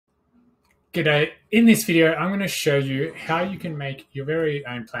G'day. In this video, I'm going to show you how you can make your very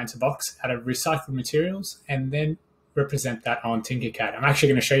own planter box out of recycled materials and then represent that on Tinkercad. I'm actually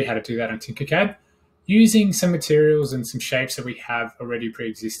going to show you how to do that on Tinkercad using some materials and some shapes that we have already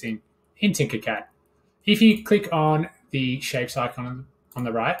pre-existing in Tinkercad. If you click on the shapes icon on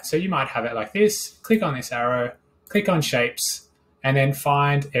the right, so you might have it like this, click on this arrow, click on shapes, and then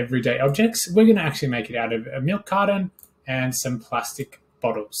find everyday objects. We're going to actually make it out of a milk carton and some plastic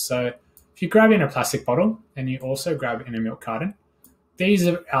bottles. So if you grab in a plastic bottle and you also grab in a milk carton, these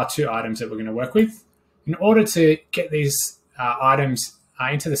are our two items that we're going to work with. In order to get these items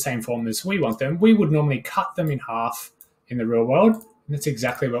into the same form as we want them, we would normally cut them in half in the real world. And that's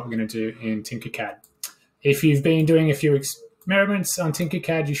exactly what we're going to do in Tinkercad. If you've been doing a few experiments on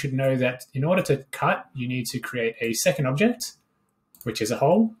Tinkercad, you should know that in order to cut, you need to create a second object, which is a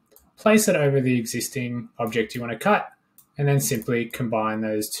hole, place it over the existing object you want to cut, and then simply combine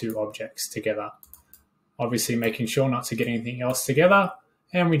those two objects together. Obviously making sure not to get anything else together,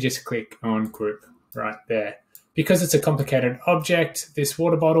 and we just click on group right there. Because it's a complicated object, this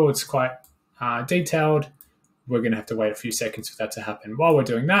water bottle, it's quite detailed, we're going to have to wait a few seconds for that to happen. While we're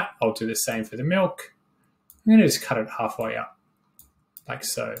doing that, I'll do the same for the milk. I'm going to just cut it halfway up, like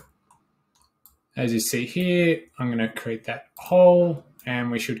so. As you see here, I'm going to create that hole,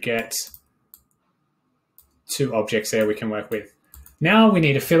 and we should get two objects there we can work with. Now we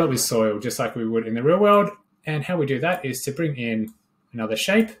need to fill it with soil, just like we would in the real world. And how we do that is to bring in another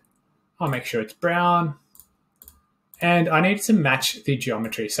shape. I'll make sure it's brown. And I need to match the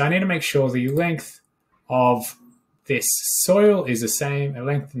geometry. So I need to make sure the length of this soil is the same, the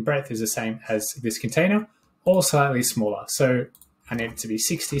length and breadth is the same as this container, or slightly smaller. So I need it to be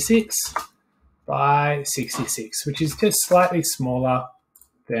 66 by 66, which is just slightly smaller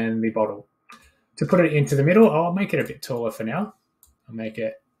than the bottle. To put it into the middle, I'll make it a bit taller for now. I'll make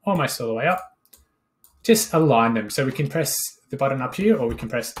it almost all the way up. Just align them. So we can press the button up here, or we can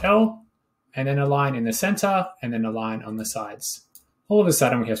press L, and then align in the center, and then align on the sides. All of a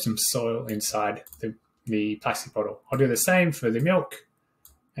sudden, we have some soil inside the plastic bottle. I'll do the same for the milk.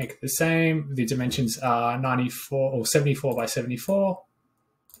 Make it the same. The dimensions are 94 or 74 by 74.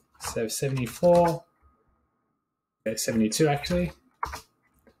 So 74, 72 actually,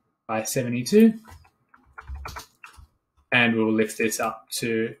 by 72. And we'll lift this up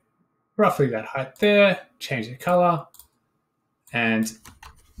to roughly that height there, change the color, and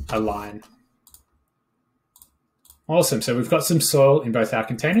align. Awesome, so we've got some soil in both our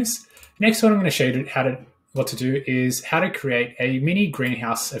containers. Next, what I'm going to show you what to do is how to create a mini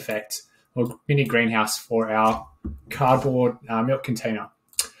greenhouse effect, or mini greenhouse for our cardboard milk container.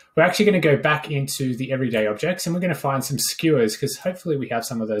 We're actually going to go back into the everyday objects, and we're going to find some skewers, because hopefully we have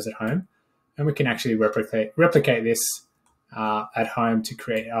some of those at home, and we can actually replicate this at home to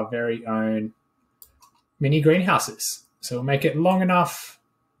create our very own mini greenhouses. So we'll make it long enough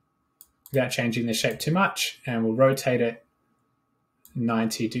without changing the shape too much, and we'll rotate it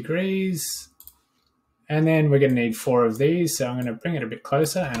 90 degrees. And then we're going to need 4 of these. So I'm going to bring it a bit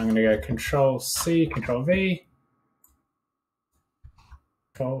closer, and I'm going to go Ctrl C, Ctrl V,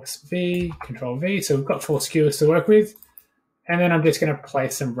 Ctrl V, Ctrl V. So we've got 4 skewers to work with. And then I'm just going to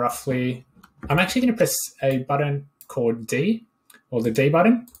place them roughly. I'm actually going to press a button called D, or the D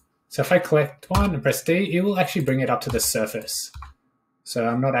button. So if I click one and press D, it will actually bring it up to the surface. So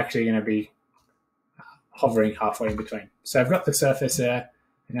I'm not actually going to be hovering halfway in between. So I've got the surface there,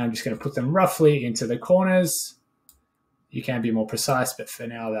 and now I'm just going to put them roughly into the corners. You can be more precise, but for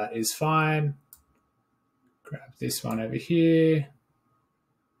now that is fine. Grab this one over here.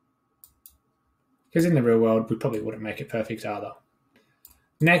 Because in the real world, we probably wouldn't make it perfect either.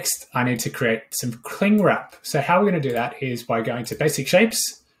 Next, I need to create some cling wrap. So how we're going to do that is by going to basic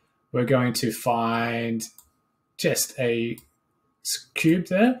shapes. We're going to find just a cube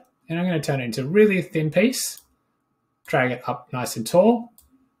there, and I'm going to turn it into a really thin piece, drag it up nice and tall,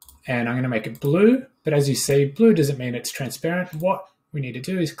 and I'm going to make it blue. But as you see, blue doesn't mean it's transparent. What we need to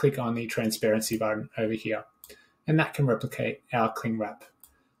do is click on the transparency button over here, and that can replicate our cling wrap.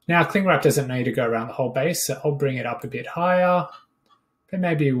 Now, cling wrap doesn't need to go around the whole base, so I'll bring it up a bit higher. But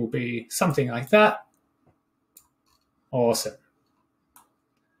maybe it will be something like that. Awesome.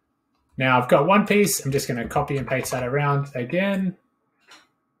 Now I've got one piece. I'm just going to copy and paste that around again.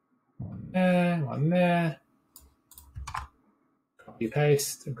 One there. Copy,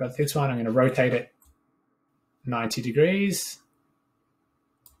 paste. I've got this one. I'm going to rotate it 90 degrees.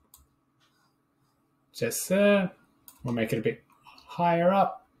 Just there. We'll make it a bit higher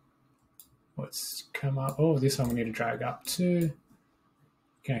up. Let's come up. Oh, this one we need to drag up too.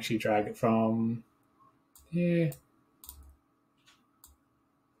 You can actually drag it from here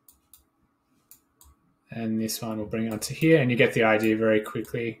And this one will bring it onto here, and you get the idea very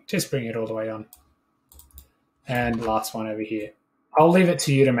quickly. Just bring it all the way on. And last one over here. I'll leave it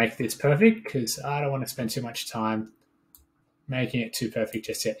to you to make this perfect because I don't want to spend too much time making it too perfect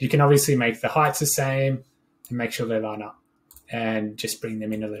just yet. You can obviously make the heights the same and make sure they line up and just bring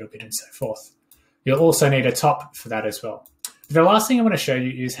them in a little bit and so forth. You'll also need a top for that as well. The last thing I want to show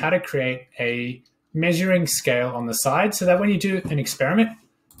you is how to create a measuring scale on the side so that when you do an experiment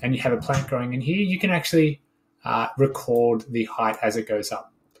and you have a plant growing in here, you can actually record the height as it goes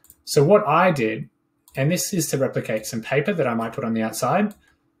up. So what I did, and this is to replicate some paper that I might put on the outside,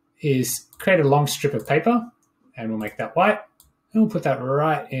 is create a long strip of paper, and we'll make that white, and we'll put that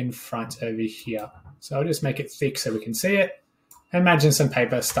right in front over here. So I'll just make it thick so we can see it. Imagine some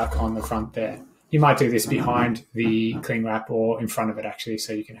paper stuck on the front there. You might do this behind the cling wrap or in front of it actually,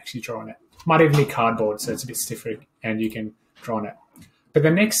 so you can actually draw on it. Might even be cardboard, so it's a bit stiffer and you can draw on it. But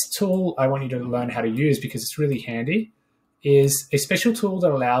the next tool I want you to learn how to use, because it's really handy, is a special tool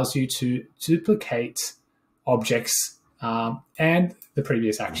that allows you to duplicate objects and the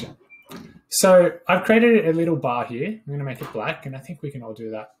previous action. So I've created a little bar here. I'm going to make it black, and I think we can all do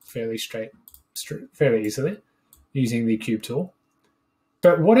that fairly fairly easily using the cube tool.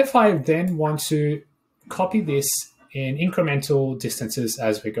 But what if I then want to copy this in incremental distances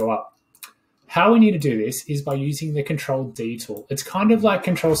as we go up? How we need to do this is by using the Ctrl D tool. It's kind of like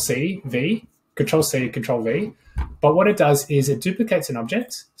Ctrl C, Ctrl V, but what it does is it duplicates an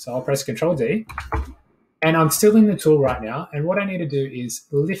object. So I'll press Ctrl D, and I'm still in the tool right now. And what I need to do is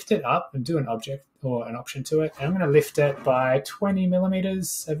lift it up and do an object or an option to it. And I'm going to lift it by 20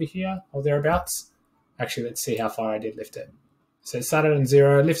 millimeters over here or thereabouts. Actually, let's see how far I did lift it. So it started on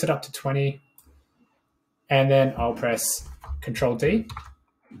 0, lift it up to 20, and then I'll press Ctrl D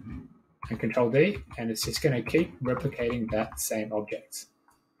and Ctrl D, and it's just going to keep replicating that same object.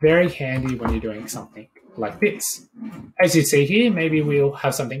 Very handy when you're doing something like this. As you see here, maybe we'll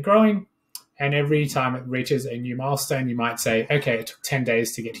have something growing, and every time it reaches a new milestone, you might say, okay, it took 10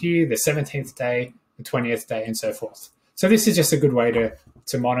 days to get here, the 17th day, the 20th day, and so forth. So this is just a good way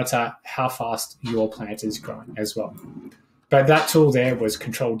to monitor how fast your plant is growing as well. But that tool there was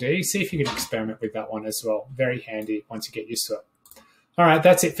Ctrl D. See if you can experiment with that one as well. Very handy once you get used to it. All right,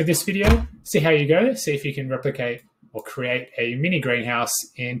 that's it for this video. See how you go. See if you can replicate or create a mini greenhouse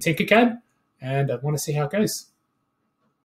in Tinkercad. And I want to see how it goes.